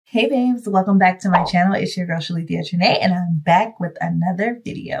Hey babes, welcome back to my channel. It's your girl Tre'nae, and I'm back with another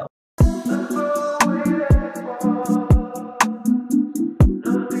video.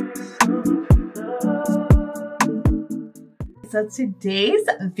 So today's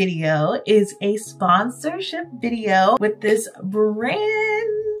video is a sponsorship video with this brand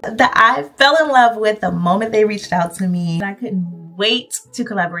that I fell in love with the moment they reached out to me. And I couldn't wait to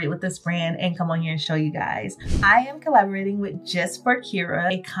collaborate with this brand and come on here and show you guys. I am collaborating with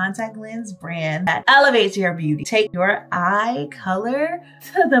JUST4KIRA, a contact lens brand that elevates your beauty. Take your eye color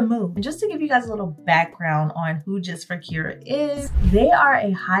to the moon. And just to give you guys a little background on who JUST4KIRA is, they are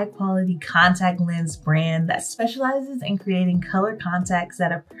a high quality contact lens brand that specializes in creating color contacts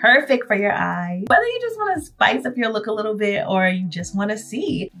that are perfect for your eye. Whether you just want to spice up your look a little bit or you just want to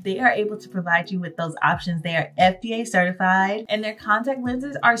see, they are able to provide you with those options. They are FDA certified and their contact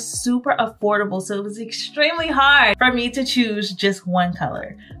lenses are super affordable, so it was extremely hard for me to choose just one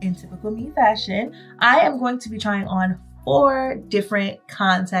color. In typical me fashion, I am going to be trying on 4 different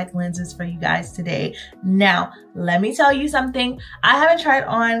contact lenses for you guys today. Now, let me tell you something. I haven't tried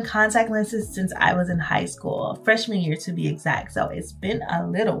on contact lenses since I was in high school, freshman year to be exact. So it's been a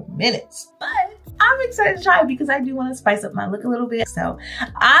little minute, but I'm excited to try it because I do want to spice up my look a little bit. So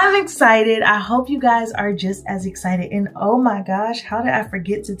I'm excited. I hope you guys are just as excited. And oh my gosh, how did I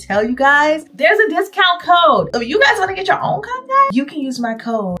forget to tell you guys? There's a discount code. If you guys want to get your own contact, you can use my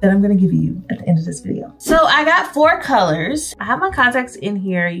code that I'm going to give you at the end of this video. So I got 4 colors. I have my contacts in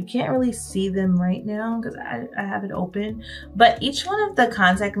here. You can't really see them right now because I have it open. But each one of the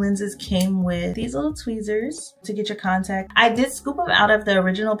contact lenses came with these little tweezers to get your contact. I did scoop them out of the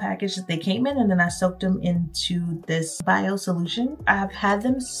original package that they came in, and then I soaked them into this bio solution. I've had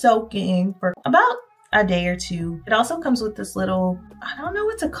them soaking for about a day or 2. It also comes with this little, I don't know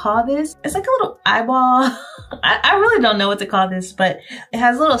what to call this. It's like a little eyeball. I really don't know what to call this, but it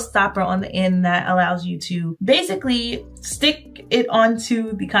has a little stopper on the end that allows you to basically stick it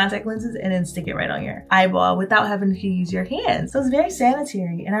onto the contact lenses and then stick it right on your eyeball without having to use your hands. So it's very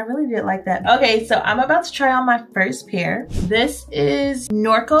sanitary and I really did like that. Okay, so I'm about to try on my first pair. This is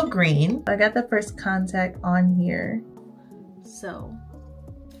Norco Green. I got the first contact on here. So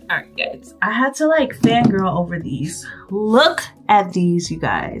alright guys, I had to like fangirl over these. Look at these, you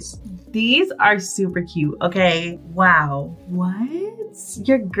guys. These are super cute, okay? Wow, what?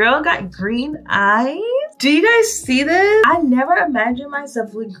 Your girl got green eyes? Do you guys see this? I never imagined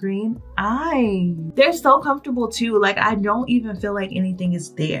myself with green eyes. They're so comfortable too. Like I don't even feel like anything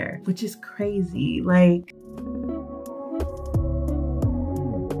is there, which is crazy. Like,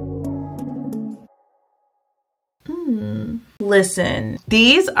 listen,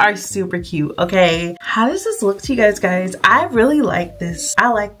 these are super cute, okay? How does this look to you guys? I really like this. I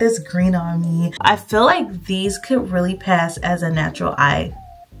like this green on me. I feel like these could really pass as a natural eye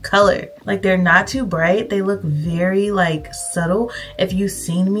color. Like they're not too bright. They look very like subtle. If you've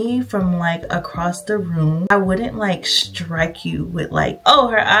seen me from like across the room, I wouldn't like strike you with like, oh,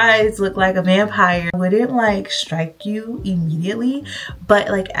 her eyes look like a vampire. I wouldn't like strike you immediately, but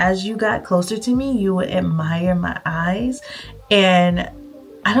like as you got closer to me, you would admire my eyes, and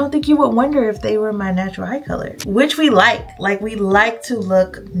I don't think you would wonder if they were my natural eye color, which we like. Like we like to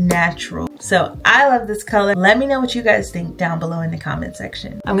look natural. So I love this color. Let me know what you guys think down below in the comment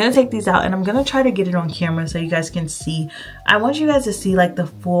section. I'm gonna take these out and I'm gonna try to get it on camera so you guys can see. I want you guys to see like the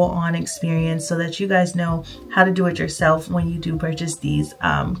full-on experience so that you guys know how to do it yourself when you do purchase these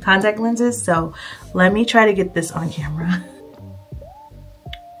contact lenses. So let me try to get this on camera.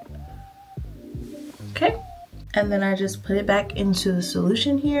 Okay. And then I just put it back into the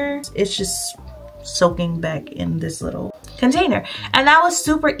solution here. It's just soaking back in this little container. And that was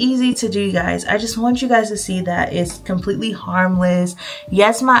super easy to do, you guys. I just want you guys to see that it's completely harmless.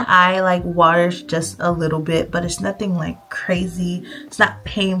 Yes, my eye like waters just a little bit, but it's nothing like crazy. It's not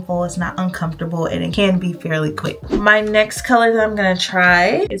painful, it's not uncomfortable, and it can be fairly quick. My next color that I'm gonna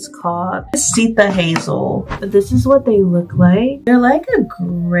try is called Sita Hazel. This is what they look like. They're like a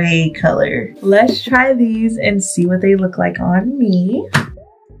gray color. Let's try these and see what they look like on me.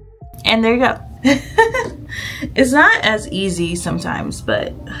 And there you go. It's not as easy sometimes,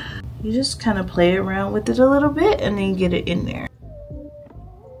 but you just kind of play around with it a little bit and then get it in there.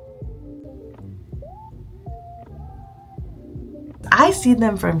 I see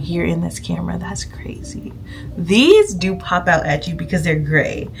them from here in this camera. That's crazy. These do pop out at you because they're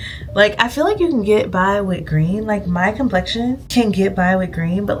gray. Like I feel like you can get by with green. Like my complexion can get by with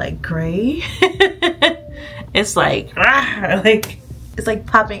green, but like gray, it's like, it's like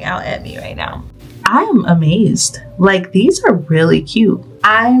popping out at me right now. I am amazed. Like, these are really cute.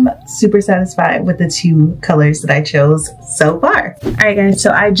 I'm super satisfied with the two colors that I chose so far. All right, guys,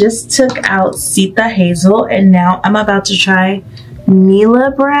 so I just took out Sita Hazel, and now I'm about to try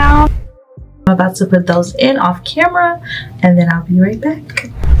Nila Brown. I'm about to put those in off camera, and then I'll be right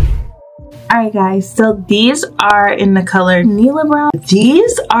back. All right, guys, so these are in the color Nila Brown.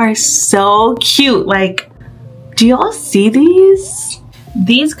 These are so cute. Like, do y'all see these?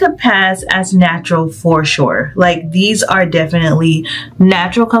 These could pass as natural for sure. Like, these are definitely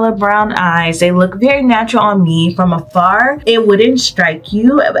natural color brown eyes. They look very natural on me. From afar, it wouldn't strike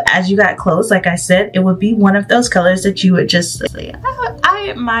you, but as you got close, like I said, it would be one of those colors that you would just say, I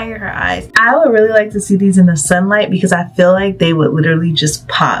admire her eyes. I would really like to see these in the sunlight because I feel like they would literally just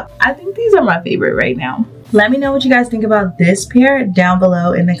pop. I think these are my favorite right now. Let me know what you guys think about this pair down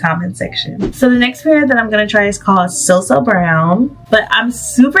below in the comment section. So the next pair that I'm gonna try is called So Brown, but I'm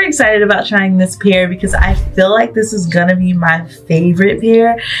super excited about trying this pair because I feel like this is gonna be my favorite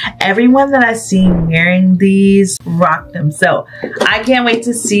pair. Everyone that I've seen wearing these rock them. So I can't wait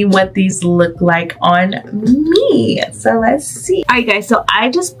to see what these look like on me. So let's see. All right, guys, so I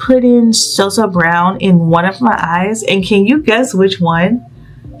just put in So Brown in one of my eyes, and can you guess which one?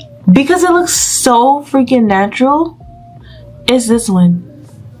 Because it looks so freaking natural. It's this one.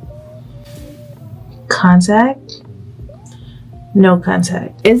 Contact? No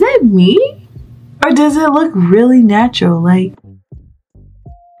contact. Is that me? Or does it look really natural? Like,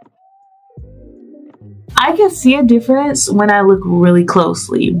 I can see a difference when I look really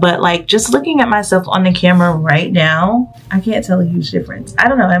closely, but like just looking at myself on the camera right now, I can't tell a huge difference. I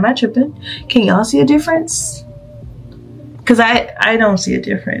don't know, am I tripping? Can y'all see a difference? Because I don't see a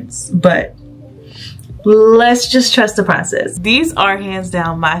difference, but let's just trust the process. These are hands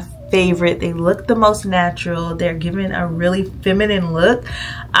down my favorite. They look the most natural. They're giving a really feminine look.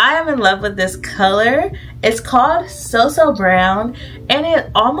 I am in love with this color. It's called So Brown, and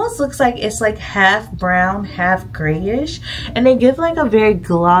it almost looks like it's like half brown, half grayish, and they give like a very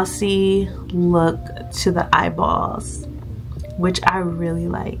glossy look to the eyeballs, which I really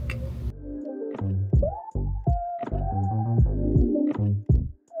like.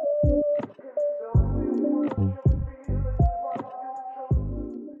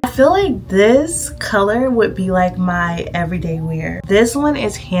 I feel like this color would be like my everyday wear. This one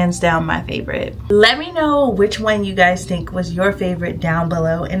is hands down my favorite. Let me know which one you guys think was your favorite down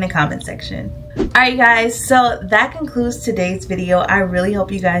below in the comment section. Alright guys, so that concludes today's video. I really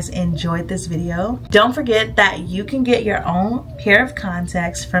hope you guys enjoyed this video. Don't forget that you can get your own pair of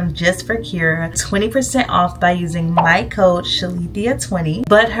contacts from JUST4KIRA 20% off by using my code Shalithia20.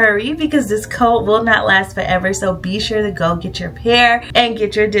 But hurry, because this code will not last forever, so be sure to go get your pair and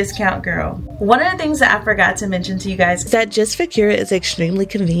get your discount, girl. One of the things that I forgot to mention to you guys is that JUST4KIRA is extremely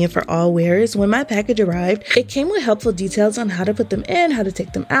convenient for all wearers. When my package arrived, it came with helpful details on how to put them in, how to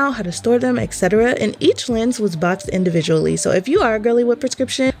take them out, how to store them, etc. And each lens was boxed individually. So if you are a girly with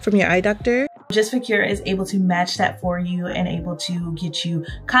prescription from your eye doctor, JUST4KIRA is able to match that for you and able to get you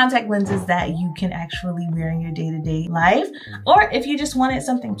contact lenses that you can actually wear in your day-to-day life. Or if you just wanted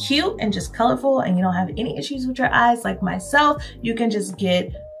something cute and just colorful and you don't have any issues with your eyes like myself, you can just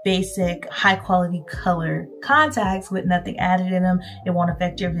get basic high quality color contacts with nothing added in them. It won't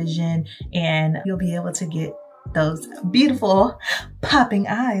affect your vision and you'll be able to get those beautiful popping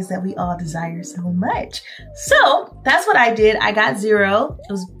eyes that we all desire so much. So that's what I did. I got 0.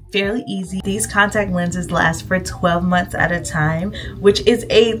 It was fairly easy. These contact lenses last for 12 months at a time, which is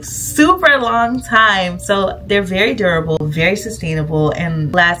a super long time. So they're very durable, very sustainable,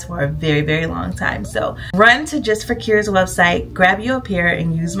 and last for a very, very long time. So run to JUST4KIRA's website, grab you a pair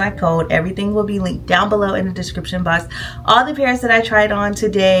and use my code. Everything will be linked down below in the description box. All the pairs that I tried on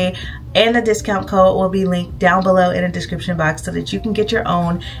today and the discount code will be linked down below in the description box so that you can get your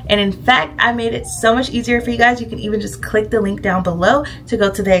own. And in fact, I made it so much easier for you guys. You can even just click the link down below to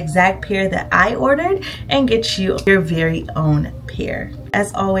go to the exact pair that I ordered and get you your very own pair.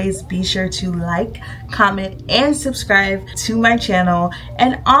 As always, be sure to like, comment, and subscribe to my channel.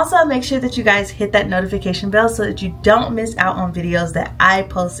 And also make sure that you guys hit that notification bell so that you don't miss out on videos that I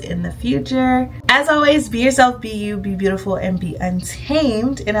post in the future. As always, be yourself, be you, be beautiful, and be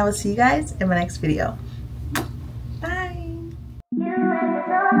untamed. And I will see you guys in my next video.